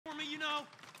know.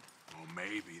 Or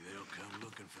maybe they'll come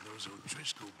looking for those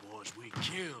O'Driscoll boys we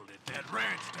killed at that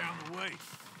ranch down the way.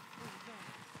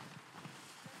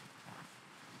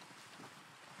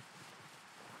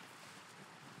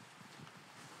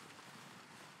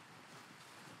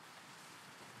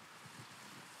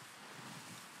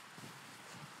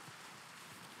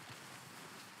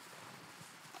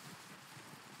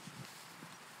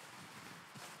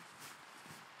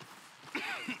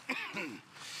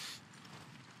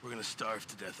 We're gonna starve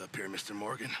to death up here, Mr.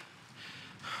 Morgan.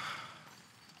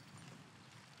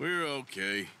 We're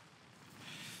okay.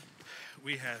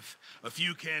 We have a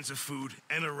few cans of food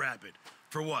and a rabbit.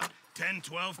 For what, 10,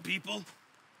 12 people?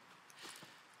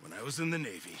 When I was in the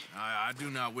Navy... I do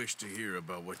not wish to hear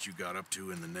about what you got up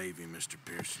to in the Navy, Mr.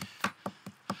 Pearson.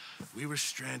 We were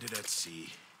stranded at sea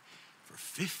for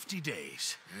 50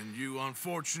 days. And you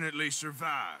unfortunately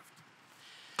survived.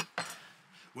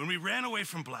 When we ran away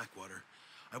from Blackwater,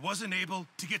 I wasn't able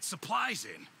to get supplies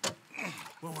in.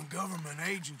 Well, when government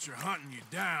agents are hunting you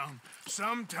down,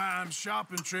 sometimes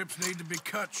shopping trips need to be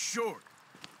cut short.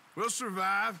 We'll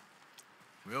survive.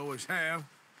 We always have.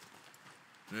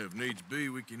 And if needs be,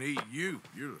 we can eat you.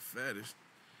 You're the fattest.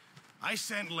 I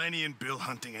sent Lenny and Bill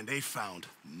hunting, and they found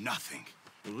nothing.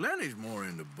 Well, Lenny's more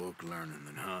into book learning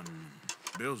than hunting.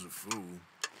 Bill's a fool.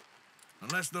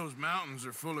 Unless those mountains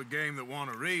are full of game that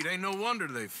want to read, ain't no wonder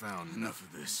they found Enough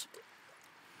of this.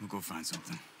 We'll go find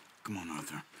something. Come on,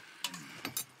 Arthur.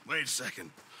 Wait a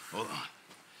second. Hold on.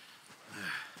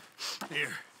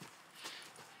 Here.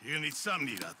 You're gonna need something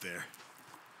to eat out there.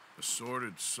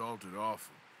 Assorted, salted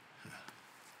offal.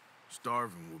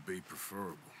 Starving will be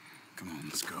preferable. Come on,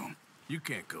 let's go. You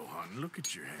can't go hunting. Look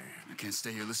at your hand. I can't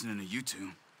stay here listening to you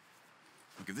two.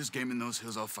 Look, if there's game in those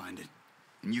hills, I'll find it.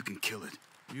 And you can kill it.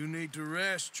 You need to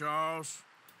rest, Charles.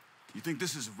 You think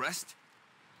this is rest?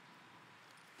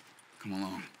 Come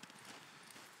along.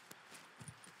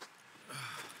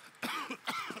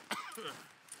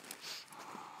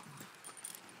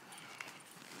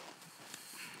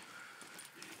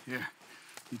 Here,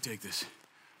 you take this.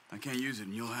 I can't use it,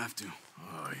 and you'll have to.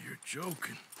 Oh, you're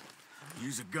joking.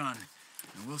 Use a gun,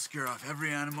 and we'll scare off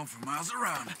every animal for miles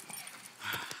around.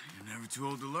 You're never too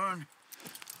old to learn,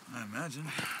 I imagine.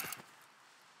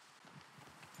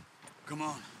 Come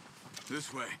on,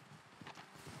 this way.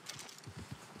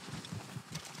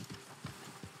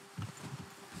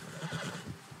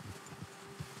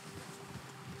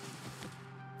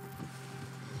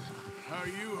 How are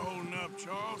you holding up,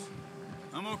 Charles?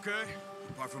 I'm okay,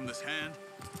 apart from this hand.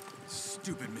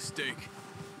 Stupid mistake.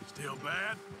 Still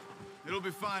bad? It'll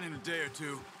be fine in a day or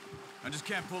two. I just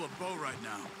can't pull a bow right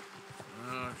now.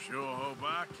 I sure hope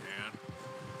I can.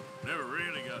 Never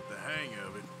really got the hang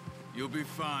of it. You'll be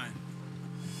fine.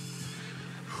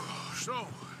 So,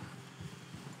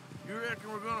 you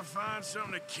reckon we're gonna find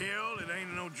something to kill that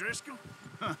ain't an O'Driscoll?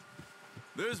 Huh.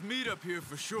 There's meat up here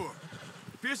for sure.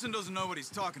 Pearson doesn't know what he's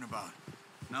talking about.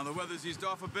 Now the weather's eased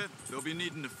off a bit, they'll be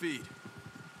needing to feed.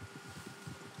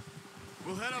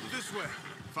 We'll head up this way,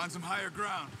 find some higher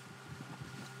ground.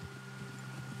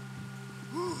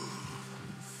 Whew.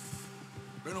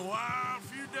 Been a wild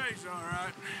few days, all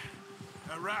right.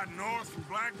 That ride north from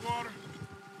Blackwater,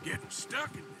 getting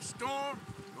stuck in the storm,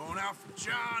 going out for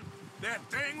John, that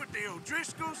thing with the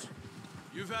O'Driscolls.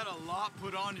 You've had a lot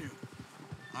put on you.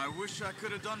 I wish I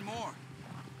could have done more.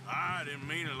 I didn't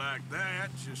mean it like that,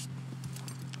 just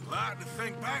a lot to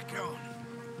think back on.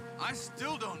 I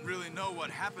still don't really know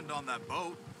what happened on that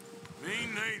boat. Me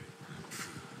neither.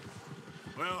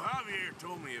 Well, Javier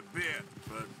told me a bit,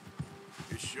 but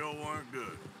it sure weren't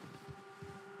good.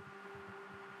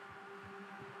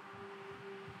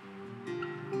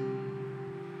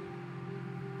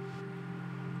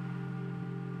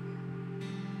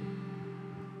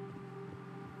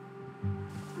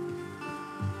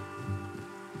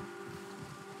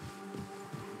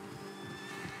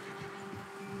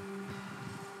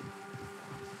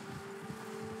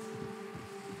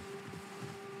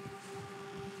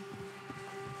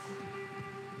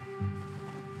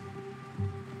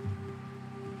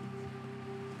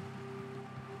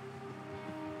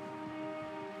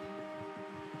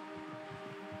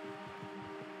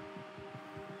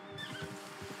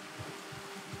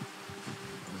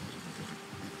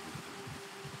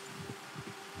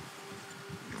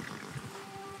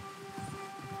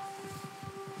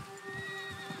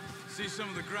 See some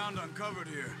of the ground uncovered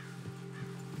here.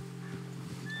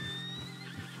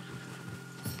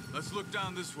 Let's look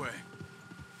down this way.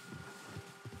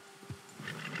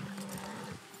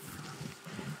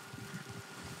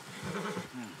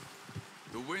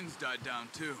 The wind's died down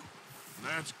too.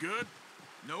 That's good.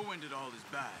 No wind at all is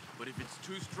bad, but if it's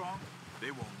too strong, They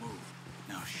won't move.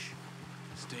 Now, shh.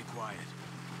 Stay quiet.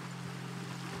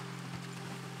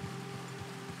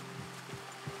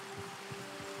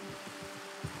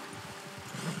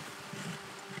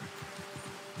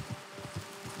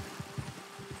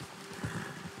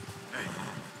 Hey,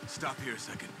 stop here a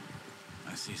second.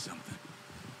 I see something.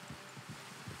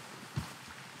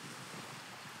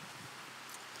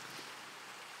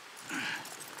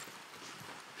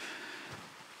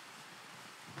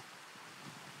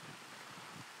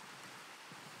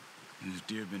 There's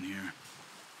deer been here.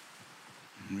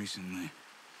 Recently.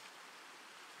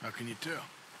 How can you tell?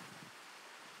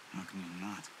 How can you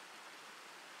not?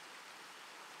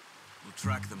 We'll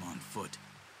track them on foot.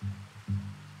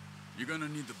 You're gonna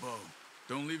need the bow.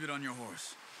 Don't leave it on your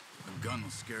horse. A gun will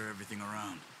scare everything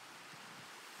around.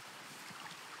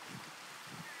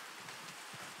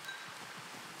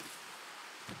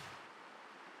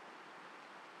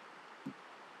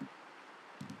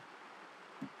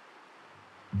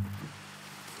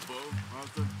 The bow,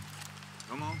 Arthur.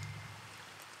 Come on.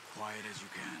 Quiet as you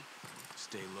can.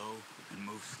 Stay low and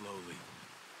move slowly.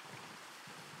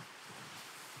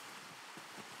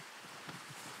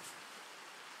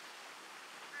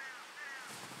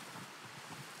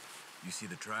 You see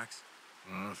the tracks?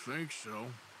 I think so.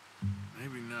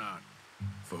 Maybe not.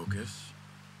 Focus.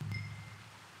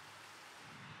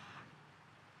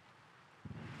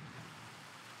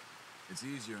 It's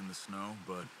easier in the snow,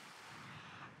 but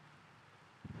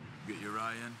get your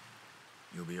eye in,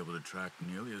 you'll be able to track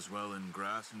nearly as well in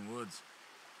grass and woods.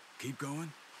 Keep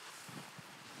going.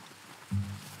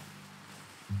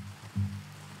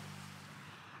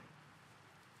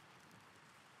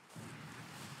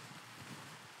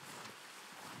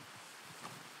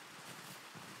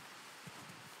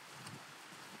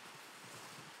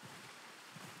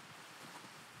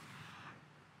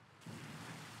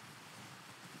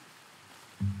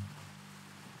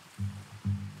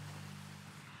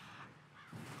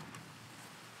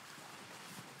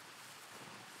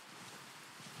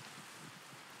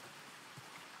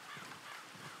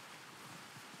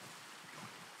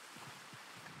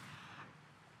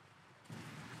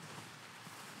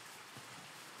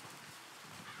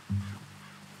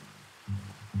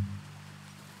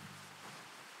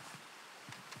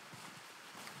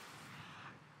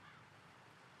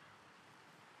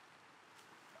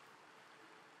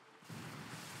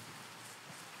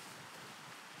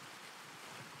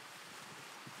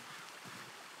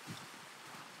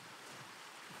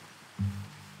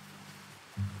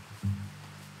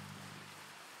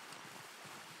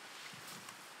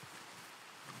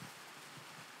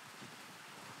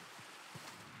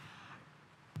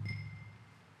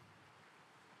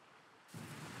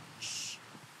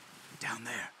 Down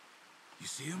there. You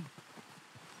see him?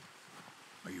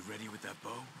 Are you ready with that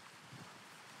bow?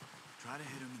 Try to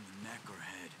hit him in the neck or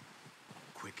head.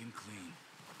 Quick and clean.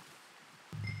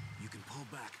 You can pull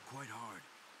back quite hard.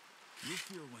 You'll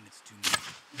feel when it's too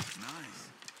much. Nice.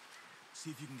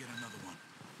 See if you can get another one.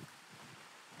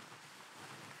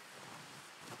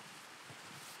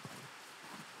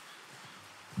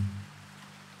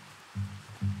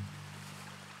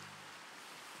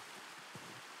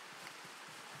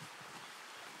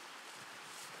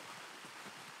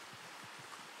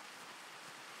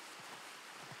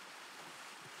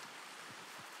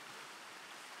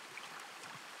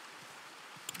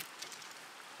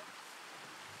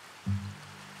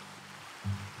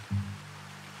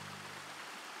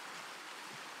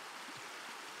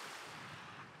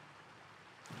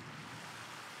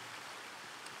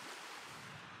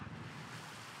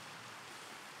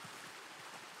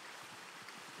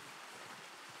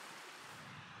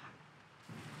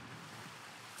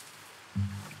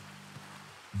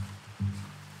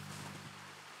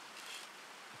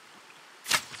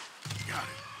 Got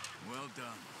it. Well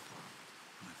done.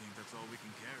 I think that's all we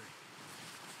can carry.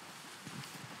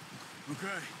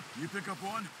 Okay, you pick up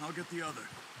one, I'll get the other.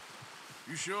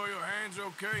 You sure your hand's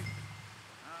okay?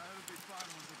 It'll be fine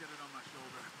once I get it on my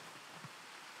shoulder.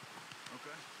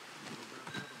 Okay, we'll go grab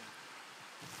the other one.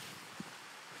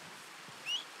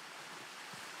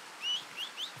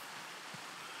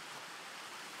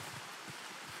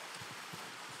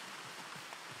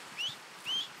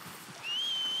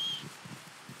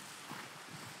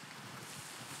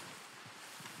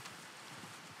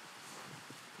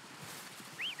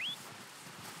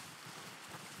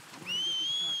 I'm gonna get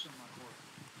this packed on my horse.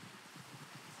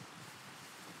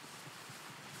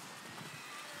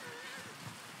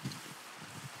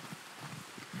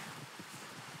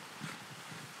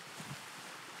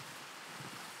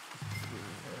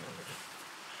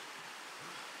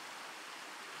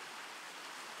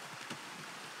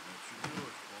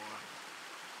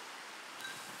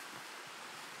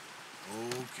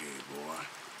 Okay, boy.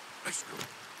 Let's go.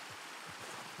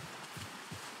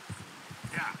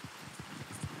 Yeah.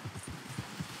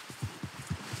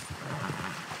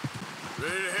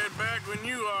 Ready to head back when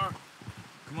you are.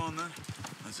 Come on, then.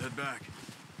 Let's head back.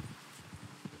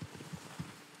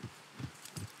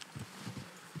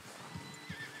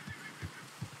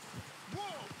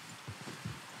 Whoa!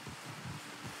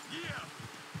 Yeah!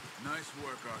 Nice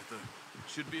work, Arthur.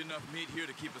 Should be enough meat here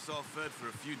to keep us all fed for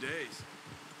a few days.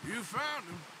 You found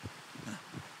him.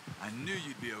 I knew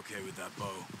you'd be okay with that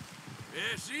bow.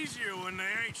 It's easier when they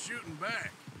ain't shooting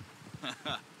back.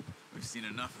 We've seen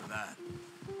enough of that.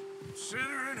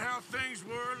 Considering how things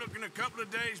were looking a couple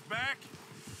of days back,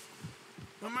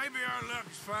 well, maybe our luck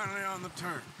is finally on the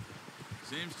turn.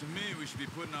 Seems to me we should be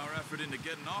putting our effort into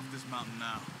getting off this mountain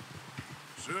now.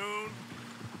 Soon.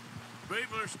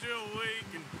 People are still weak,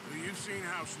 and well, you've seen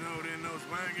how snowed in those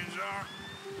wagons are.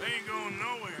 They ain't going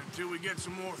nowhere until we get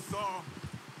some more thaw.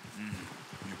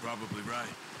 You're probably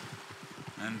right.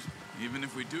 And even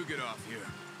if we do get off here,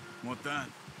 what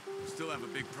then? We still have a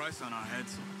big price on our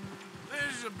heads.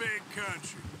 This is a big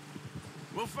country.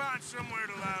 We'll find somewhere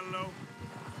to lie low.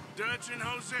 Dutch and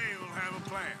Jose will have a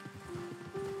plan.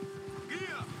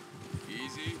 Yeah.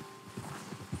 Easy.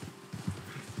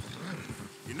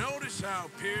 You notice how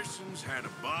Pearson's had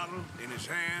a bottle in his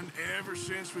hand ever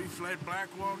since we fled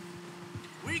Blackwater?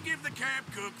 We give the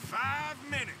camp cook 5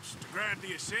 minutes to grab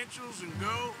the essentials and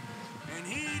go, and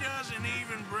he doesn't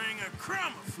even bring a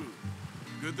crumb of food.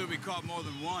 Good that we caught more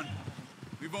than one.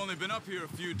 We've only been up here a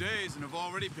few days and have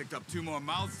already picked up 2 more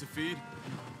mouths to feed.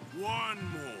 One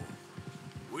more.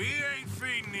 We ain't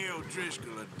feeding the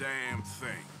O'Driscoll a damn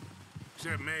thing.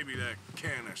 Except maybe that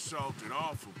can of salted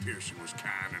offal Pearson was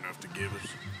kind enough to give us.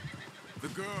 The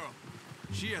girl,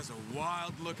 she has a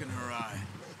wild look in her eye.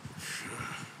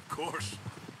 Of course.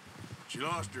 She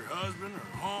lost her husband,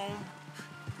 her home,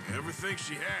 everything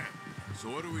she had. So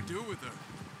what do we do with her?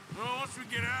 Well, once we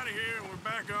get out of here and we're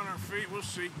back on our feet, we'll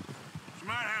see. She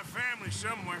might have family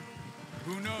somewhere.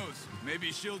 Who knows?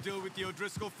 Maybe she'll deal with the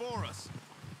O'Driscoll for us.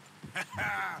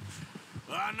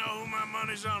 Well, I know who my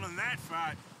money's on in that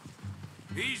fight.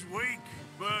 He's weak,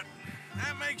 but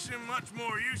that makes him much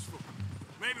more useful.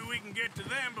 Maybe we can get to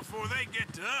them before they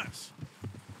get to us.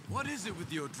 What is it with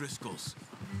the O'Driscolls?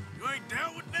 You ain't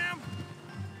dealt with them?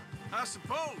 I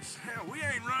suppose. Hell, we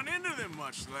ain't run into them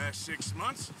much the last 6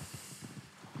 months.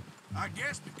 I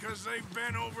guess because they've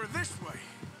been over this way.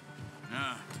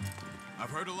 Yeah. I've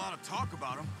heard a lot of talk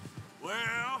about them.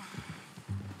 Well,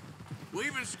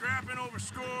 we've been scrapping over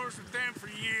scores with them for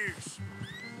years.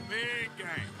 Big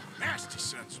gang. Nasty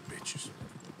sons of bitches.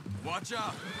 Watch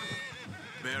out.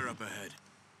 Bear up ahead.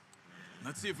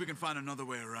 Let's see if we can find another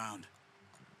way around.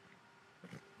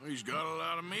 He's got a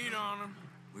lot of meat on him.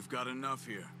 We've got enough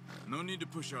here. No need to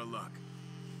push our luck.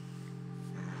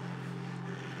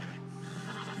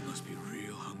 You must be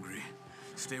real hungry.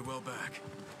 Stay well back.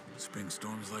 Spring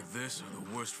storms like this are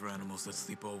the worst for animals that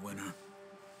sleep all winter.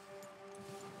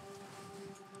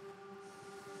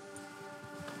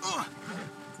 Oh,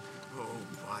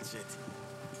 watch it.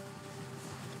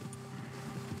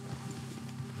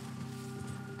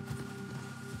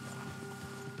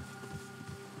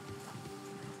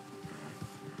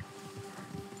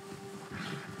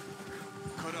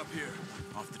 Cut up here,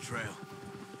 off the trail.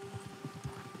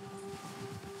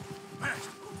 Fast.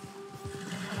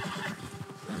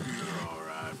 You're all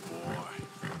right, boy.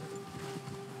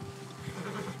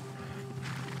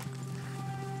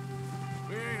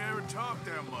 We ain't ever talked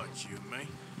that much, you and me.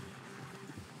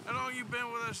 How long you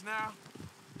been with us now?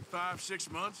 5,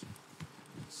 6 months?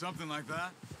 Something like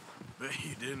that? Bet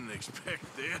you didn't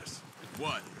expect this.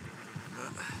 What?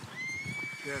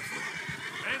 Careful.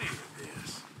 Any of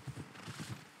this.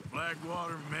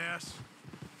 Blackwater mess.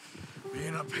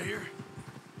 Being up here.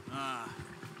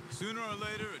 Sooner or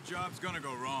later, a job's gonna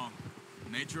go wrong.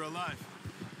 Nature of life.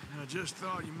 I just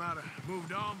thought you might have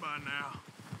moved on by now.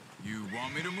 You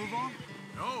want me to move on?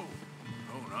 No.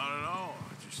 No, not at all.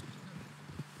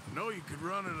 I know you could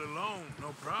run it alone,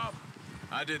 no problem.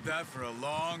 I did that for a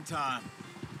long time.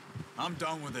 I'm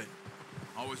done with it.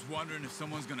 Always wondering if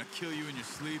someone's gonna kill you in your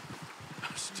sleep.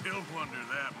 I still wonder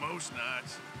that most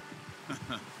nights.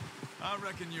 I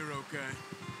reckon you're okay.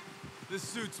 This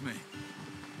suits me.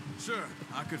 Sure,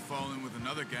 I could fall in with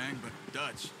another gang, but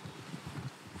Dutch...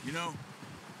 You know,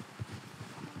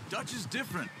 Dutch is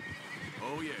different.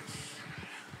 Oh, yes.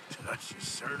 Dutch is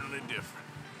certainly different.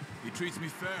 He treats me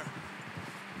fair.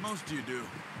 Most of you do.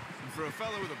 And for a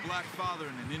fellow with a black father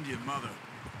and an Indian mother,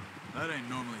 that ain't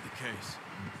normally the case.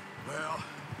 Well,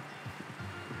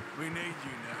 we need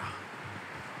you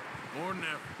now. More than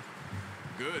ever.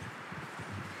 Good.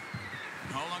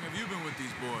 How long have you been with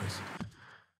these boys?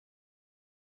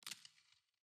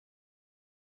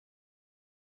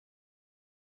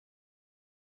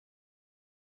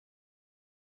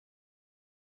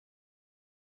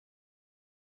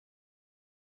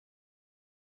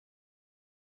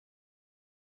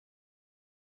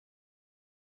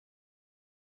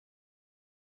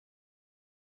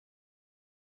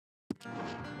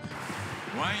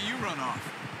 Why ain't you run off?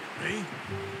 Me?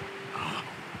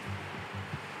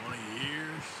 20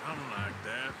 years, something like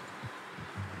that.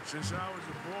 Since I was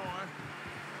a boy.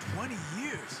 20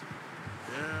 years?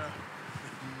 Yeah.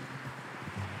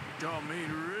 He taught me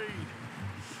to read.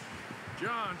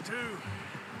 John, too.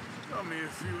 Taught me a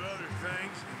few other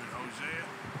things, him and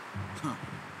Hosea.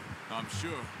 I'm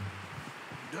sure.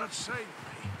 Dutch saved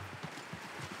me.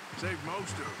 Saved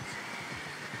most of us.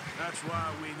 That's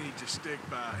why we need to stick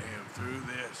by him through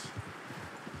this.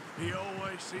 He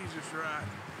always sees us right.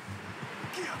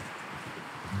 Give.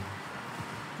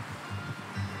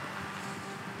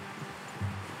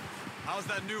 How's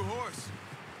that new horse?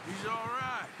 He's all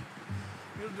right.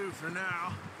 He'll do for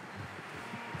now.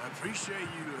 I appreciate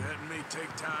you letting me take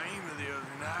Taima the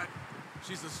other night.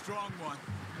 She's a strong one.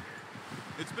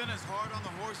 It's been as hard on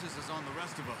the horses as on the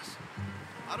rest of us.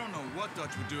 I don't know what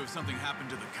Dutch would do if something happened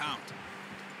to the Count.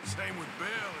 Same with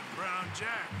Bill and Brown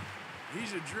Jack.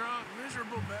 He's a drunk,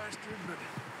 miserable bastard, but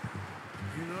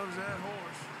he loves that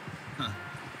horse.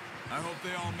 I hope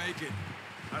they all make it.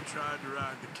 I tried to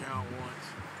ride the Count once.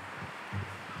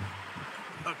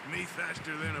 Bucked me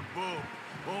faster than a bull.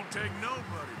 Won't take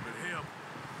nobody but him.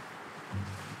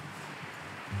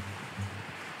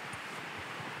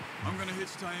 I'm gonna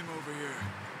hitch Taima over here.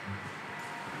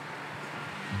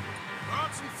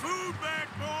 Brought some food back,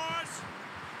 boys!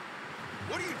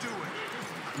 What are you doing?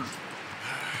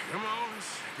 Come on,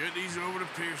 let's get these over to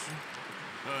Pearson.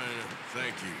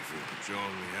 Thank you for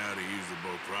showing me how to use the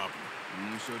bow properly. I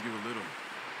only showed you a little.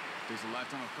 Takes a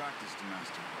lifetime of practice to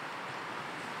master.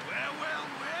 Well, well,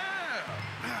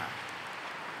 well!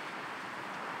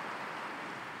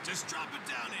 Just drop it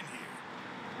down in here.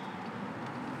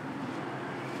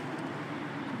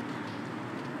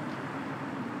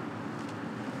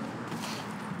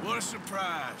 What a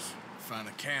surprise. Find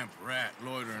a camp rat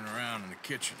loitering around in the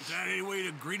kitchen. Is that any way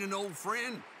to greet an old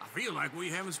friend? I feel like we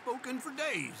haven't spoken for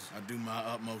days. I do my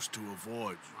utmost to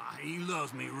avoid you. He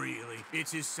loves me, really.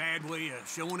 It's his sad way of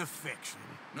showing affection.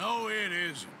 No, it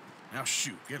isn't. Now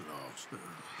shoot, get lost.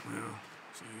 Well,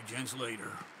 see you gents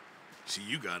later. See,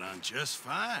 you got on just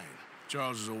fine.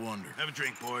 Charles is a wonder. Have a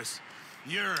drink, boys.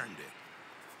 You earned it.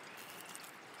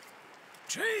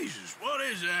 Jesus, what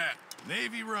is that?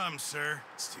 Navy rum, sir.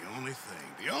 It's the only thing.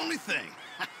 The only thing.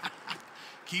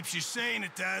 Keeps you sane,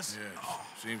 it does. Yes,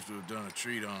 seems to have done a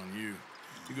treat on you.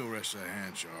 You go rest that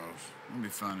hand, Charles. We'll be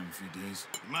fine in a few days.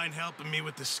 You mind helping me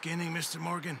with the skinning, Mr.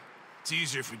 Morgan? It's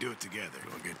easier if we do it together. Do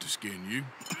I get to skin you?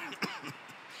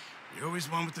 You're always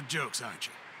one with the jokes, aren't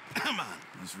you? Come on.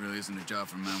 This really isn't a job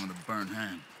for a man with a burnt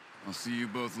hand. I'll see you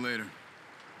both later.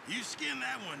 You skin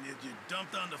that one that you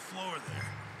dumped on the floor there.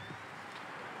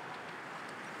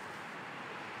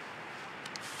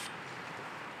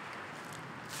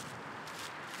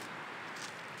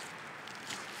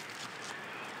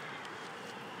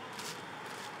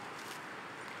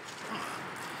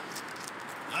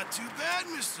 Not too bad,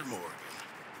 Mr. Morgan.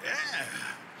 Yeah.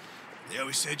 They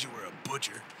always said you were a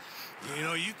butcher. You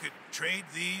know, you could trade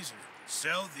these or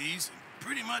sell these in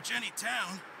pretty much any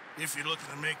town, if you're looking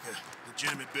to make a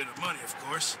legitimate bit of money, of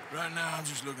course. Right now, I'm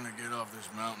just looking to get off this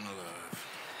mountain alive.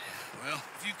 Well,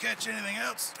 if you catch anything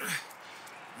else,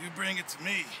 you bring it to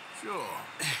me. Sure.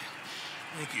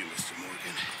 Thank you, Mr.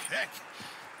 Morgan. Heck,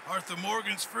 Arthur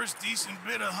Morgan's first decent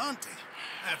bit of hunting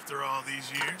after all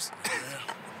these years. Yeah.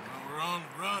 Well, we're on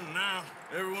the run now.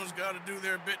 Everyone's got to do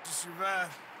their bit to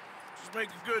survive. Just make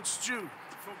a good stew.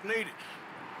 Folk need it.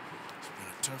 It's been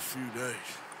a tough few days.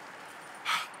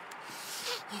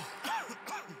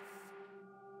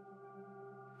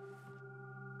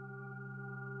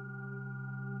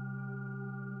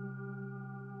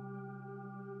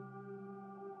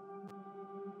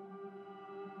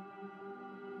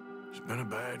 It's been a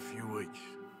bad few weeks,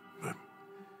 but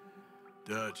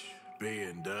Dutch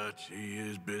being Dutch, he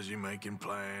is busy making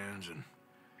plans, and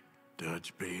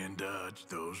Dutch being Dutch,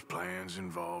 those plans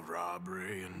involve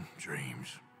robbery and dreams.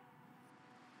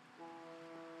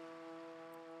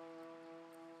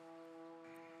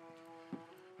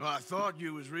 Well, I thought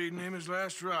you was reading him his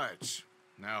last rites.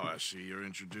 Now I see you're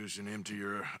introducing him to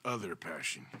your other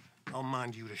passion. I'll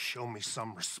mind you to show me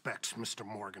some respect, Mr.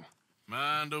 Morgan.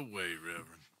 Mind away,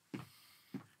 Reverend.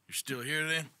 You're still here,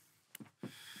 then?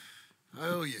 I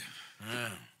owe you. Yeah.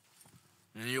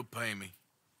 And you'll pay me.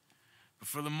 But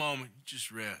for the moment,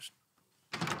 just rest.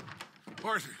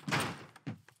 Arthur,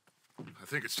 I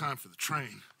think it's time for the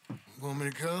train. Want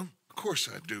me to come? Of course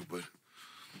I do, but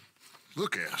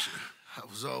look at you. I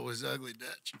was always ugly,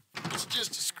 Dutch. It's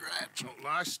just a scratch. Don't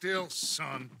lie still,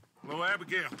 son. Hello,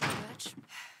 Abigail. Dutch,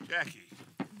 Jackie.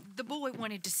 the boy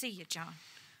wanted to see you, John.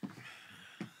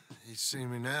 He's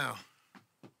seen me now.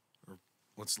 Or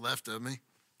what's left of me.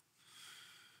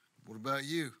 What about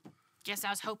you? Guess I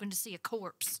was hoping to see a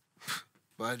corpse.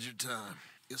 Bide your time.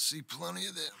 You'll see plenty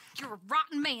of them. You're a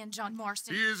rotten man, John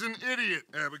Marston. He is an idiot,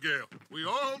 Abigail. We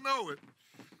all know it.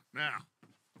 Now,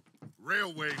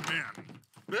 railway men.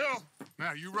 Bill,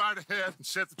 now you ride ahead and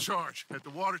set the charge at the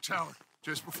water tower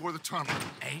just before the tunnel.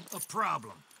 Ain't a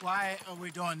problem. Why are we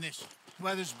doing this?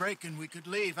 Weather's breaking. We could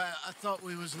leave. I thought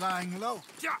we was lying low.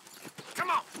 Yeah, come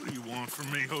on. What do you want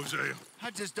from me, Hosea?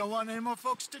 I just don't want any more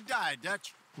folks to die,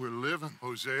 Dutch. We're living,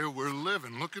 Hosea. We're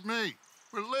living. Look at me.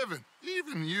 We're living.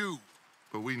 Even you.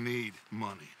 But we need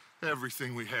money.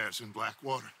 Everything we have's in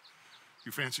Blackwater.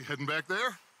 You fancy heading back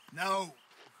there? No.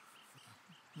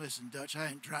 Listen, Dutch, I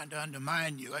ain't trying to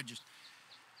undermine you. I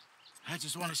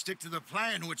just want to stick to the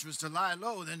plan, which was to lie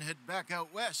low, then head back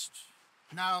out west.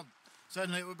 Now,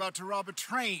 suddenly we're about to rob a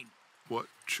train. What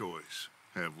choice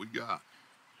have we got?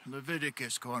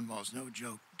 Leviticus Cornwall's no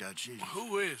joke, Dutch.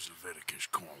 Who is Leviticus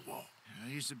Cornwall?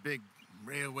 He's a big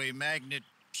railway magnate,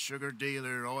 sugar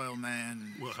dealer, oil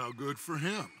man. Well, how good for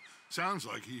him. Sounds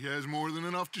like he has more than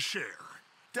enough to share.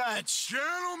 Dutch!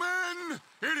 Gentlemen,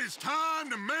 it is time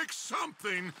to make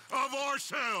something of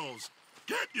ourselves.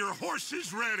 Get your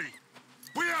horses ready.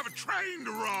 We have a train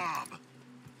to rob.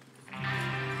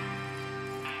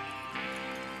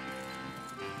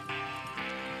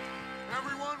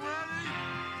 Everyone ready?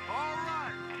 All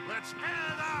right, let's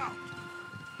head out.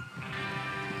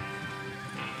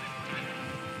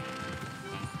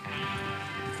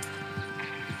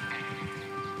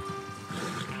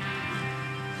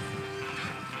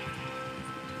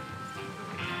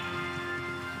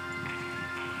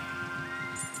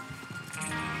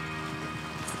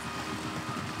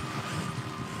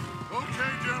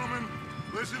 Okay, gentlemen,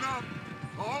 listen up,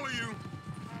 all of you.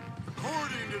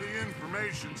 According to the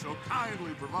information so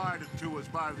kindly provided to us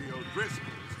by the O'Driscolls,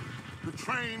 the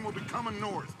train will be coming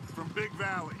north from Big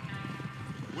Valley.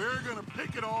 We're gonna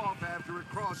pick it off after it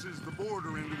crosses the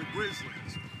border into the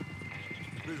Grizzlies.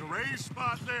 There's a raised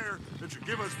spot there that should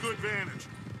give us good vantage.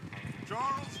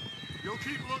 Charles, you'll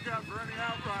keep lookout for any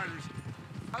outriders.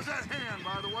 How's that hand,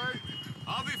 by the way?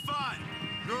 I'll be fine.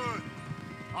 Good.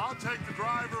 I'll take the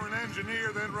driver and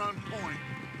engineer, then run point.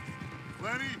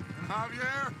 Lenny and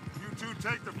Javier, you two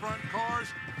take the front cars,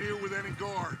 deal with any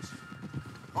guards.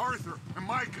 Arthur and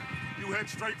Micah, you head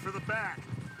straight for the back.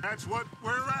 That's what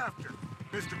we're after.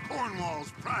 Mr.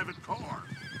 Cornwall's private car.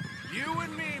 You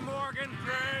and me, Morgan.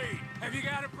 Great. Have you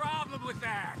got a problem with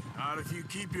that? Not if you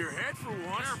keep your head for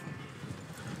once.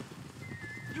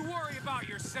 You worry about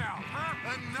yourself,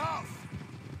 huh? Enough!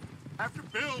 After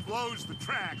Bill blows the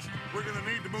tracks, we're gonna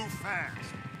need to move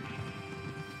fast.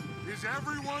 Is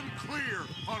everyone clear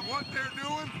on what they're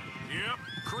doing? Yep.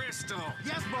 Crystal.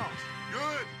 Yes, boss.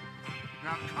 Good.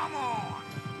 Now come on.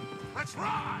 Let's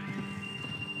ride.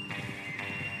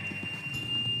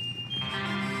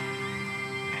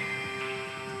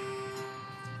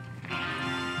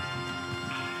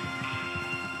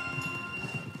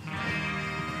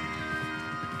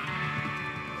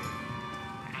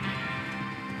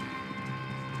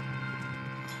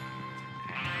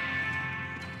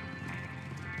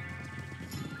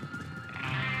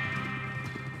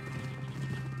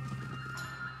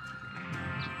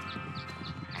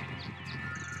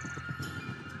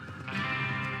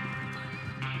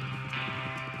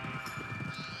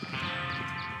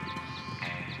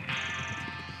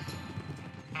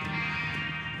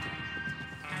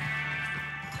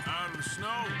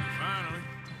 Snow, finally.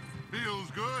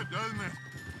 Feels good, doesn't it?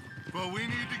 But we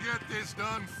need to get this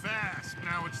done fast.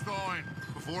 Now it's thawing,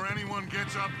 before anyone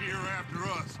gets up here after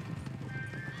us.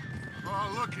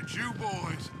 Oh, look at you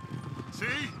boys.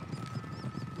 See?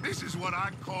 This is what I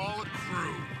call a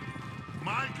crew.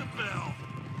 Micah Bell,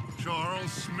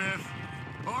 Charles Smith,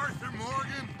 Arthur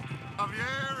Morgan,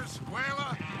 Javier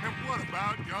Escuela, and what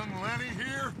about young Lenny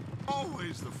here?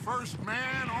 Always the first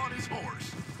man on his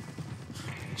horse.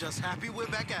 Just happy we're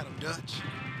back at him, Dutch.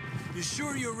 You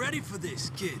sure you're ready for this,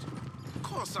 kid? Of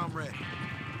course I'm ready.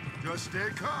 Just stay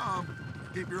calm.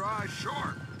 Keep your eyes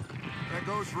sharp. That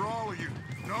goes for all of you.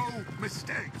 No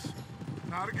mistakes.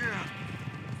 Not again.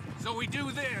 So we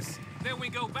do this, then we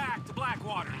go back to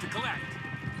Blackwater to collect.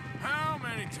 How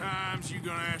many times you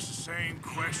gonna ask the same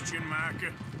question,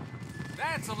 Micah?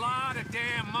 That's a lot of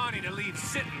damn money to leave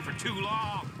sitting for too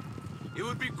long. It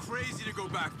would be crazy to go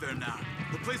back there now.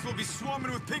 The place will be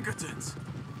swarming with Pinkertons.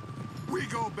 We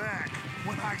go back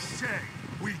when I say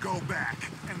we go back,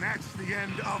 and that's the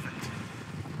end of it.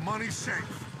 Money's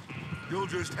safe. You'll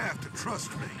just have to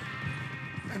trust me.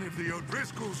 And if the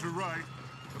O'Driscolls are right,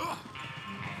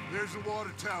 there's the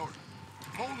water tower.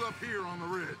 Hold up here on the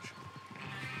ridge.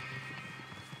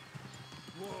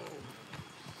 Whoa.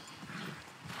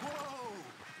 Whoa!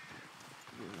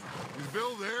 Is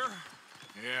Bill there?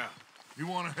 Yeah. You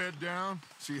want to head down,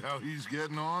 see how he's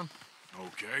getting on?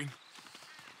 Okay.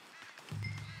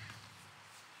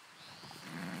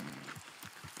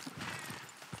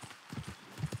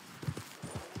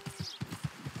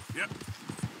 Yep.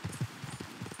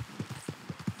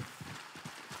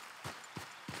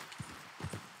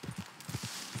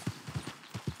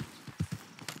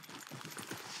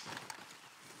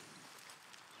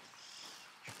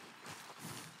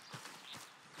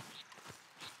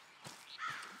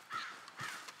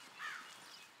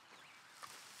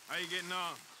 How you getting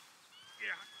on?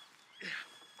 Yeah,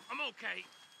 I'm okay.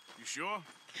 You sure?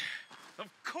 Of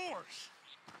course.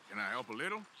 Can I help a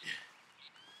little?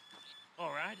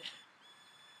 All right.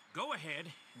 Go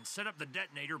ahead and set up the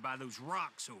detonator by those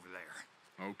rocks over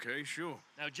there. Okay, sure.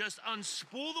 Now just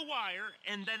unspool the wire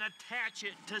and then attach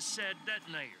it to said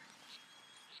detonator.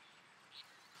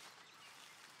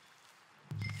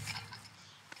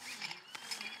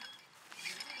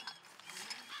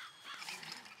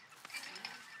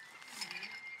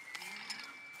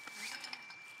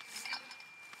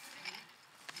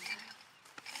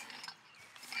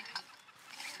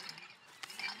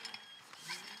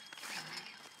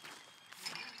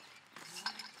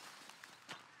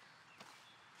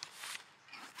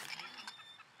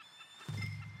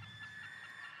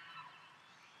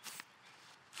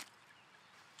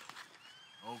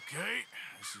 Okay,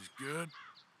 this is good.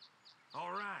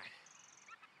 All right.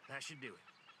 That should do it.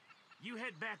 You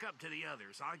head back up to the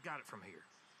others. I got it from here.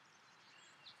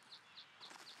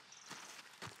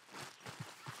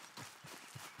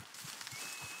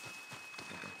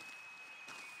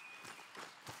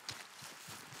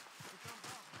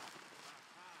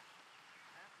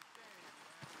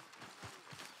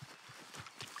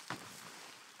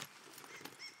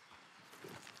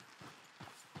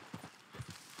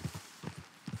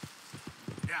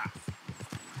 Yeah.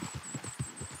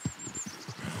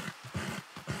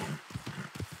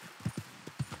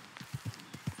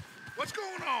 What's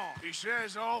going on? He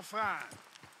says all fine.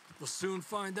 We'll soon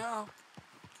find out.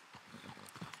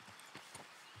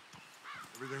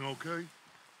 Everything okay?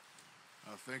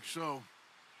 I think so.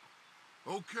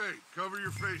 Okay, cover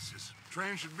your faces.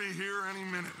 Train should be here any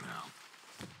minute now.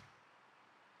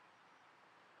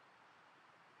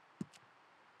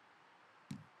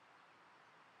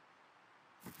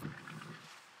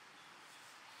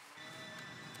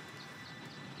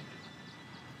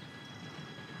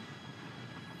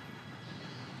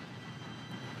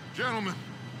 Gentlemen,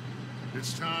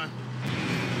 it's time.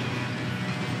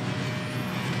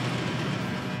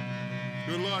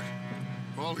 Good luck,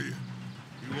 all of you.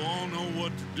 You all know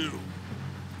what to do.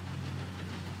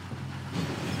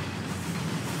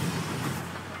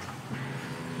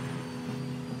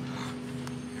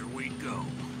 Here we go.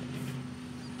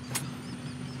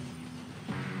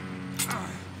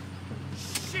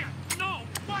 Shit! No!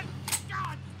 What?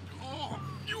 God! Oh,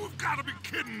 you have got to be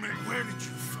kidding me. Where did you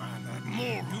find that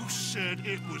moron? You said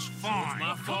it was fine.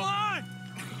 My fault. Come on!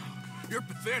 You're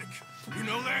pathetic. You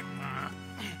know that?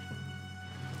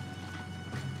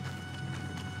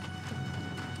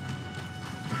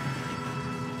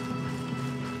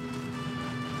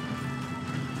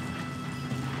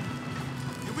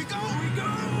 Here we go! Here we go!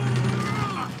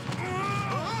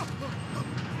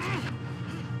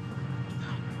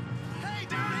 Hey,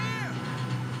 down here!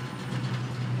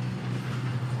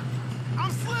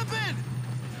 I'm slipping!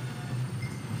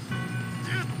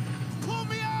 Just pull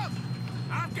me up!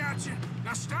 I've got you.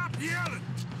 Now stop yelling.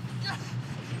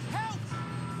 Help!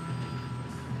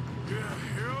 Yeah,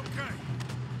 you're okay.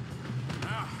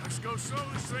 Now, let's go slow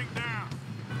this thing down.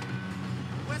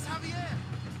 Where's Javier?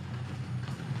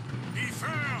 He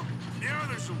fell. The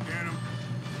others will get him.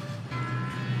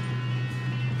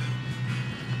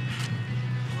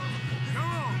 Come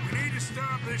on, we need to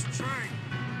stop this train.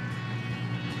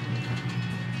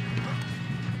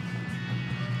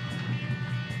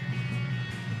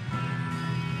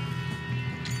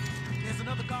 There's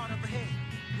another guard up ahead.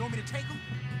 You want me to take him?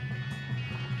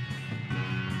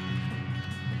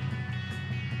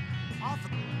 I'll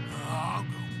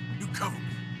go. You cover me.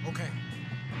 Okay.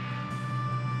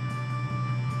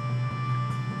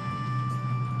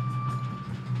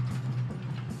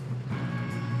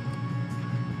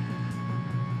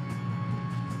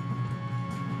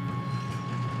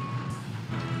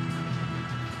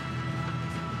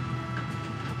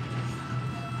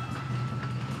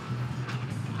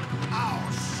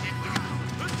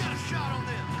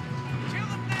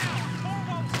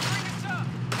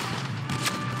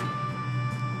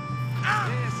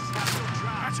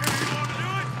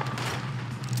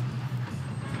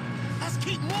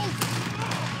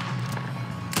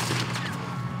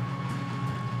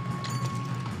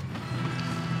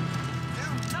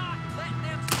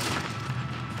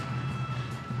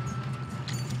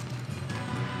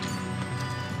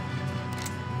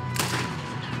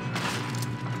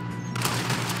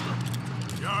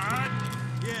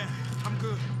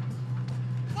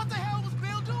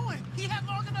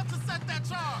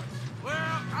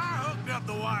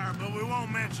 about the wire, but we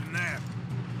won't mention that.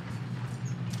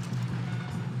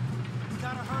 We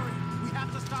gotta hurry. We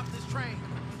have to stop this train.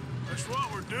 That's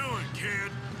what we're doing,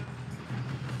 kid.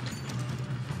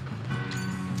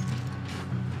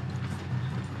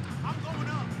 I'm going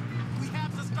up. We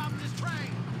have to stop this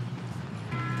train.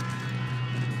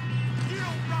 You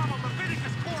don't rob a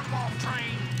Leviticus cornball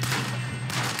train.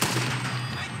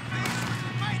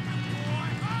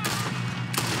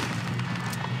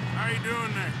 How you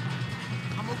doing there?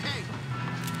 I'm okay.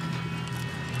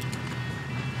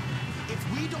 If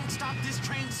we don't stop this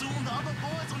train soon, the other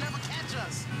boys will never catch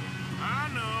us. I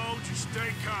know. Just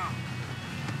stay calm.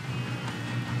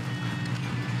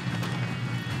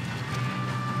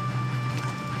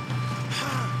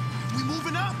 We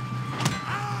moving up?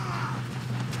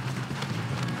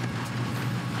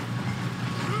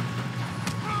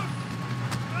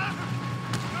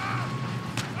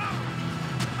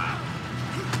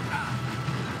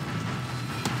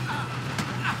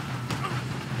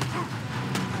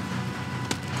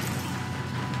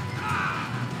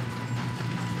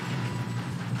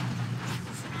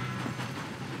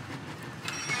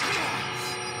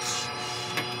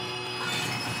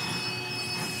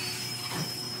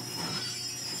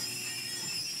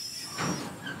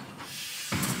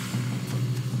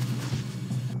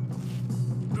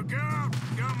 Look out!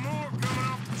 Got more coming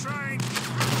off the train.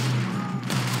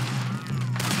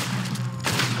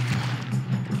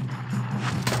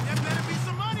 There better be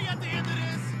some money at the end of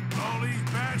this. All these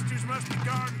bastards must be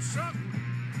guarding something.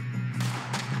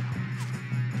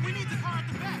 We need the car at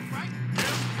the back, right?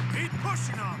 Yep, keep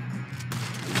pushing on 'em.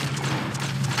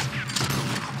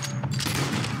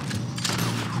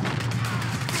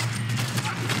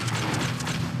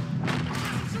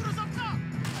 Shoot us up top.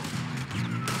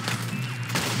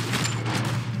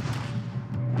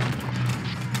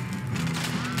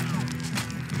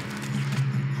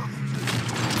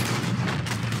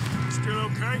 Still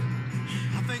okay?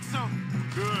 I think so.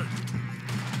 Good.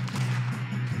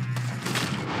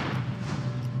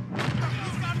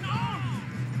 He's got an arm.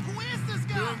 Who is this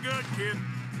guy? Doing good, kid.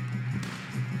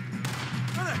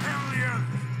 Where the hell are the others?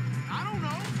 I don't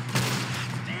know.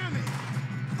 Damn it.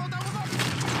 I thought that was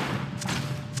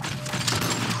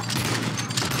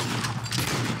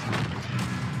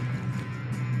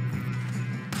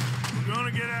We're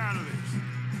gonna get out of this.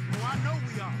 Oh, I know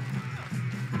we are.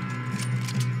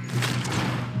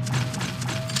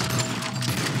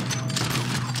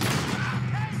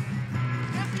 Hey!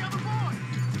 There's the other boy!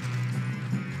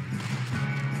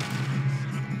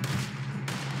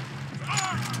 Come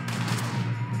on!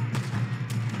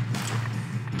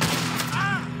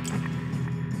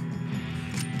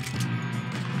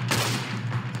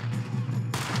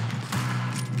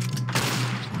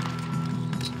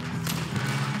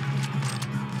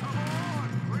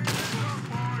 Clean this up,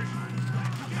 boys!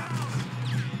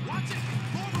 Watch it!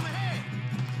 Go over my head!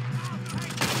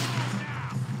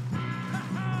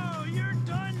 Oh, you're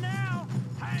done now.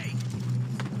 Hey,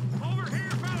 over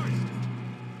here, fellas.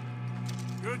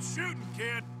 Good shooting,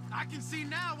 kid. I can see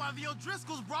now why the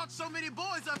O'Driscolls brought so many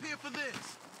boys up here for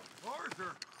this.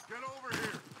 Arthur, get over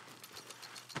here.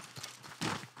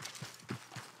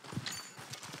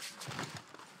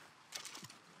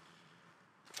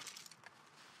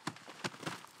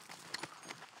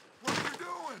 What are you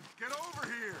doing? Get over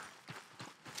here.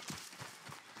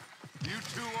 You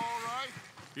two all right?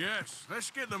 Yes,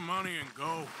 let's get the money and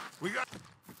go. We got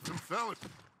some fellas.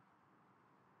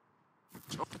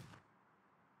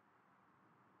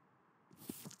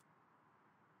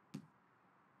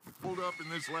 Pulled up in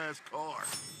this last car.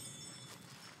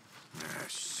 Ah,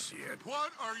 shit.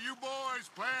 What are you boys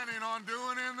planning on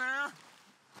doing in there?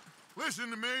 Listen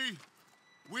to me.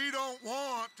 We don't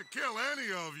want to kill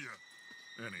any of you.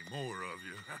 Any more of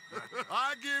you.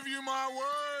 I give you my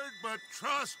word, but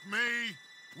trust me,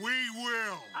 we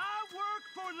will. I work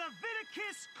for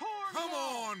Leviticus Cornwall. Come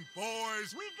on,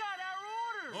 boys. We got our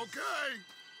orders. Okay.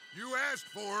 You asked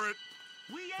for it.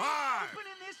 We ain't 5,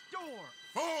 opening this door.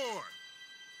 4,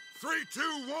 3, 2,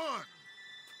 1.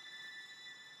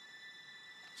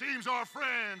 Seems our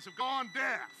friends have gone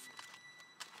deaf.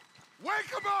 Wake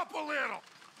them up a little.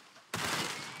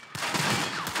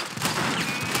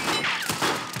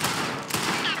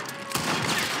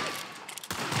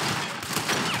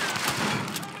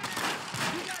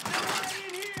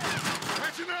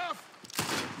 That's enough.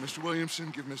 Mr. Williamson,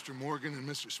 give Mr. Morgan and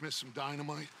Mr. Smith some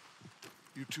dynamite.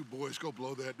 You two boys go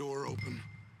blow that door open.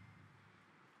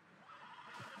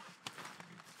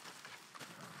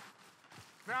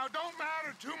 Now, it don't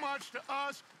matter too much to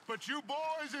us, but you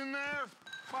boys in there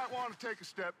might want to take a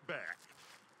step back.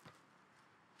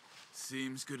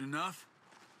 Seems good enough.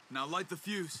 Now light the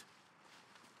fuse.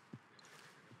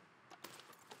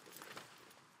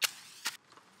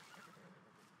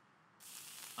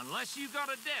 Unless you got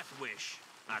a death wish,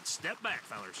 I'd step back,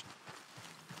 fellers.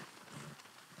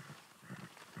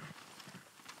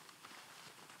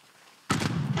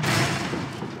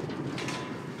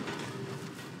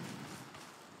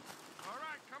 All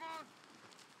right, come on.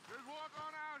 Just walk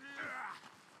on out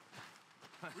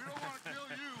here. We don't want to kill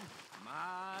you.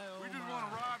 We just want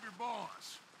to rob your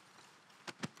boss.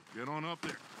 Get on up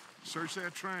there. Search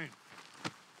that train.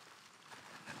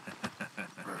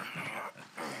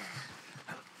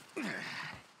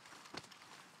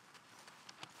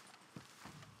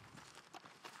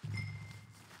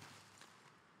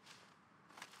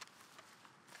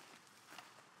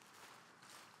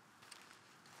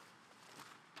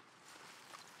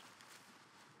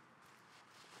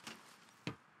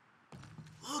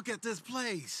 Look at this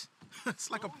place. It's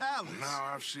like a palace.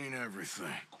 Now I've seen everything.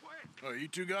 Oh, you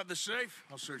two got the safe?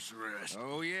 I'll search the rest.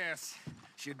 Oh, yes.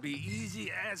 Should be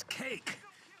easy as cake.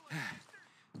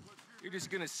 You're just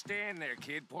gonna stand there,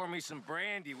 kid. Pour me some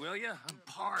brandy, will you? I'm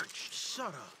parched. Shut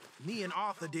up. Me and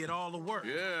Arthur did all the work.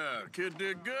 Yeah, the kid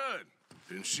did good.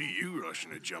 Didn't see you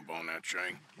rushing to jump on that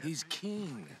train. He's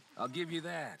keen. I'll give you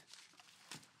that.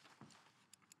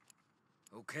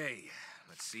 Okay,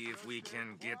 let's see if we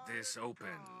can get this open.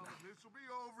 This will be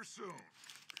over soon.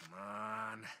 Come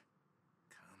on.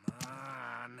 Come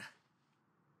on.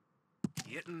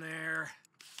 Get in there.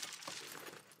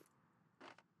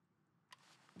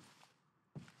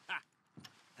 Ha!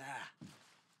 Ah.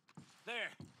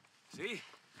 There. See?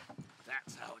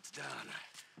 That's how it's done.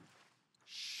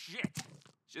 Shit!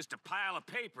 It's just a pile of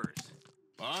papers.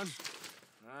 Bonds?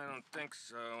 I don't think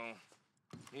so.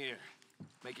 Here,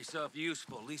 make yourself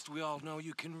useful. At least we all know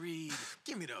you can read.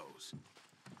 Give me those.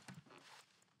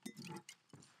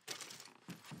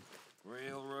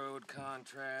 Railroad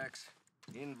contracts,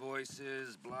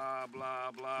 invoices, blah,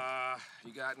 blah, blah.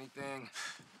 You got anything?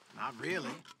 Not really.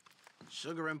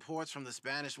 Sugar imports from the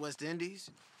Spanish West Indies.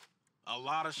 A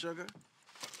lot of sugar.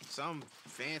 Some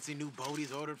fancy new boat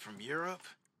he's ordered from Europe.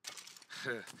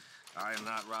 I am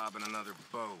not robbing another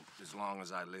boat as long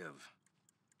as I live.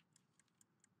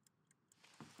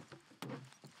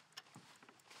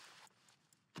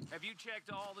 Have you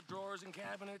checked all the drawers and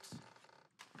cabinets?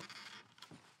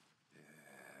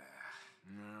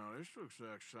 No, this looks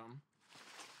like something.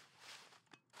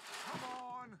 Come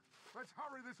on. Let's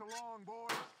hurry this along,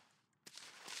 boys.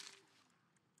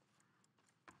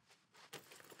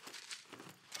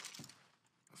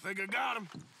 I think I got him.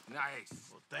 Nice.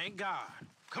 Well, thank God.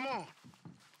 Come on.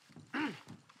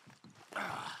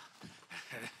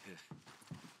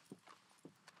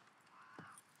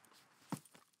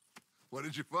 What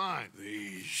did you find?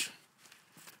 These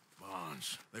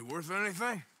bonds. They worth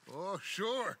anything? Oh,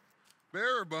 sure.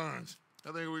 Bearer bonds.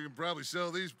 I think we can probably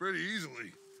sell these pretty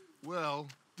easily. Well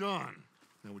done.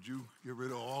 Now, would you get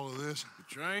rid of all of this? The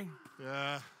train?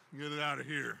 Yeah, get it out of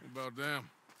here. What about them?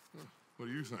 What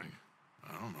do you think?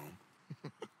 I don't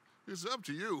know. It's up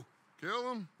to you. Kill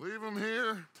them, leave them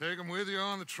here, take them with you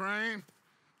on the train.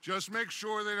 Just make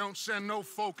sure they don't send no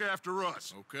folk after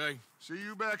us. Okay. See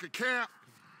you back at camp.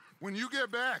 When you get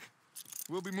back,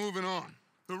 we'll be moving on.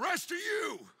 The rest of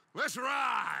you, let's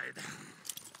ride!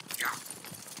 Yeah.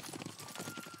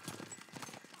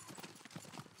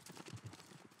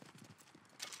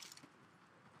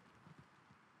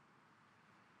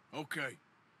 Okay.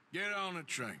 Get on the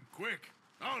train. Quick.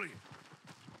 All of you.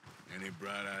 Any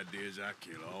bright ideas, I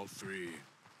kill all three of you.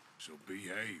 So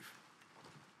behave.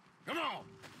 Come on.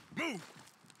 Move.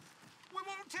 We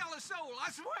won't tell a soul,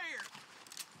 I swear.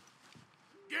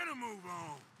 Get a move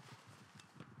on.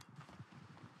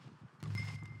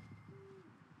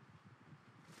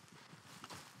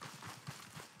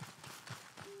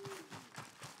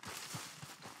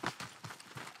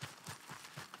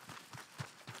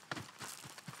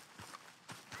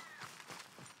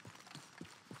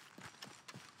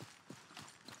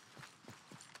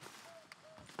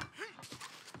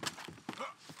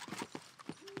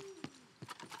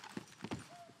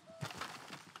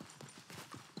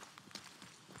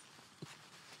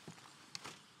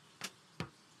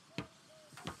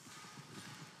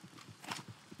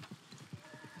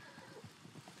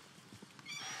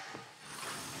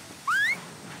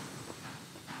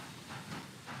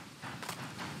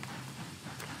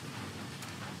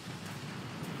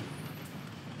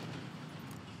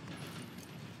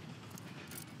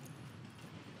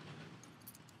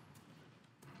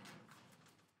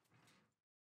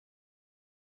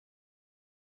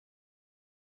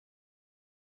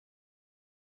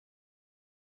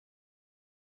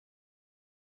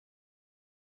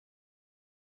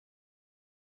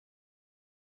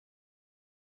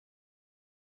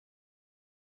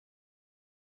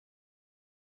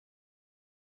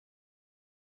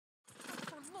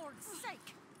 God's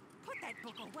sake! Put that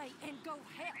book away and go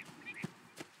help.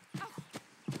 Oh,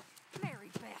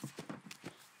 Mary Beth.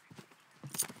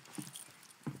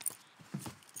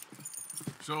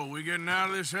 So, we getting out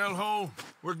of this hellhole?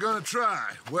 We're gonna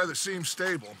try. Weather seems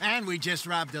stable. And we just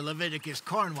robbed the Leviticus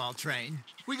Cornwall train.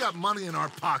 We got money in our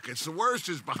pockets. The worst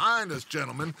is behind us,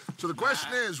 gentlemen. So the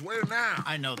question is, where now?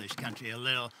 I know this country a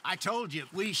little. I told you,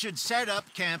 we should set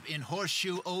up camp in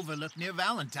Horseshoe Overlook near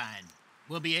Valentine.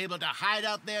 We'll be able to hide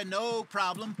out there, no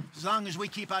problem, as long as we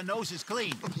keep our noses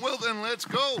clean. Well, then let's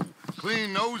go.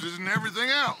 Clean noses and everything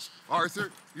else.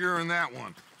 Arthur, you're in that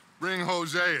one. Bring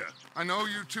Hosea. I know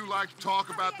you two like to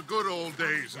talk about the good old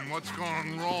days and what's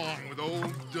gone wrong with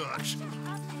old Dutch.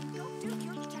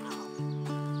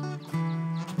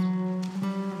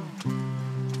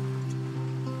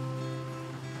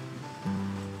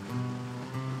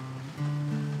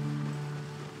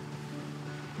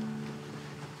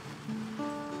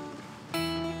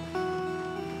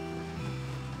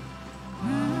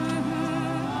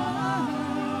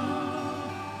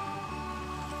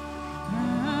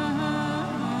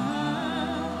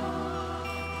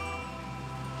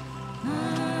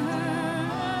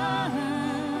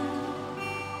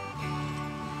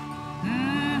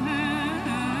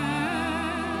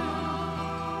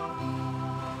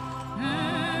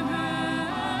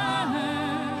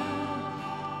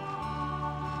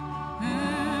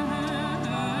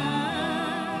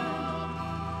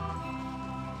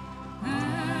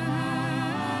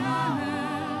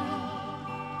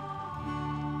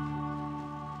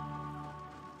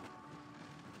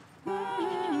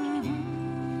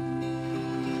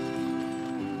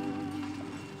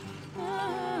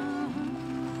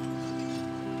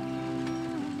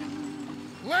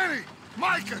 Lenny!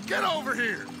 Micah, get over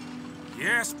here!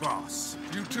 Yes, boss.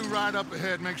 You two ride up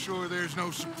ahead, make sure there's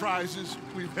no surprises.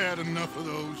 We've had enough of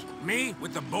those. Me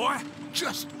with the boy?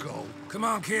 Just go. Come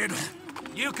on, kid.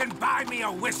 You can buy me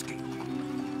a whiskey.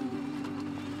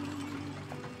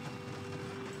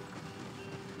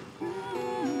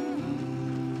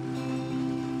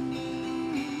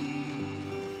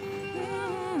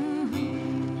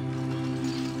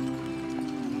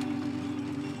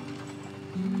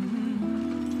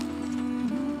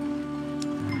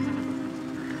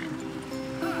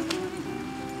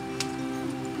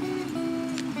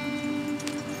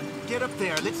 Get up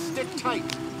there. Let's stick tight.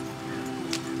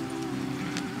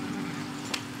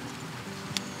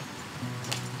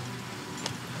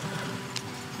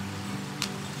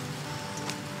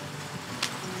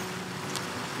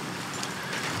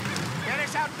 Get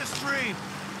us out the stream.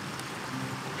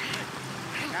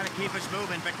 Gotta keep us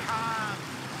moving, but calm.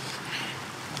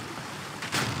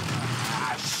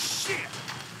 Ah, shit!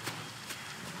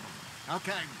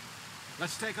 Okay,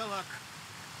 let's take a look.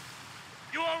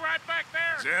 You all right back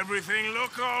there? Does everything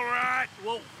look all right?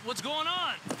 Well, what's going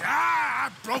on? Ah,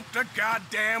 I broke the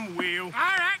goddamn wheel. All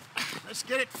right, let's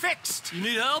get it fixed. You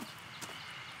need help?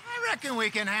 I reckon we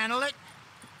can handle it.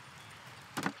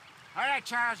 All right,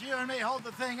 Charles, you and me hold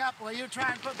the thing up while you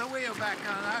try and put the wheel back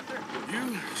on, Arthur.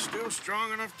 You still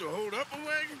strong enough to hold up a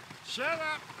wagon? Shut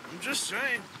up. I'm just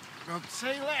saying. Don't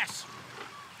say less.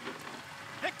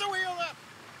 Pick the wheel up.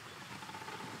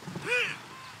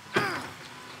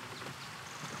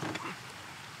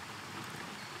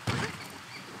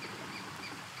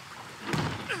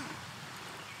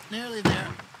 Nearly there.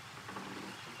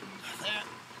 There.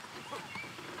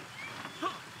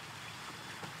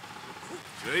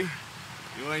 See?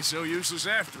 You ain't so useless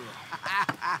after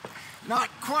all. Not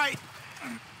quite.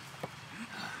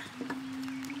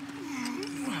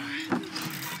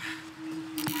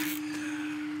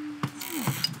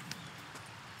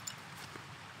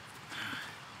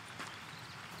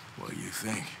 What do you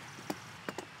think?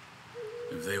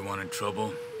 If they wanted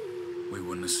trouble, we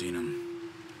wouldn't have seen them.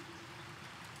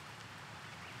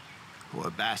 Poor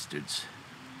bastards.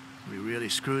 We really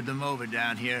screwed them over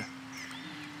down here.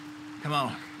 Come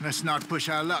on, let's not push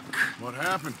our luck. What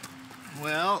happened?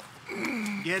 Well,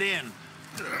 get in.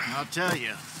 I'll tell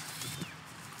you.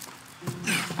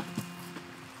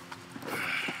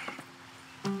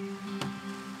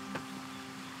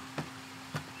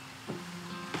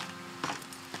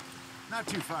 Not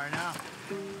too far now.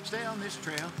 Stay on this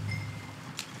trail.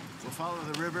 We'll follow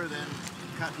the river, then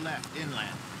cut left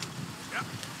inland. Yep.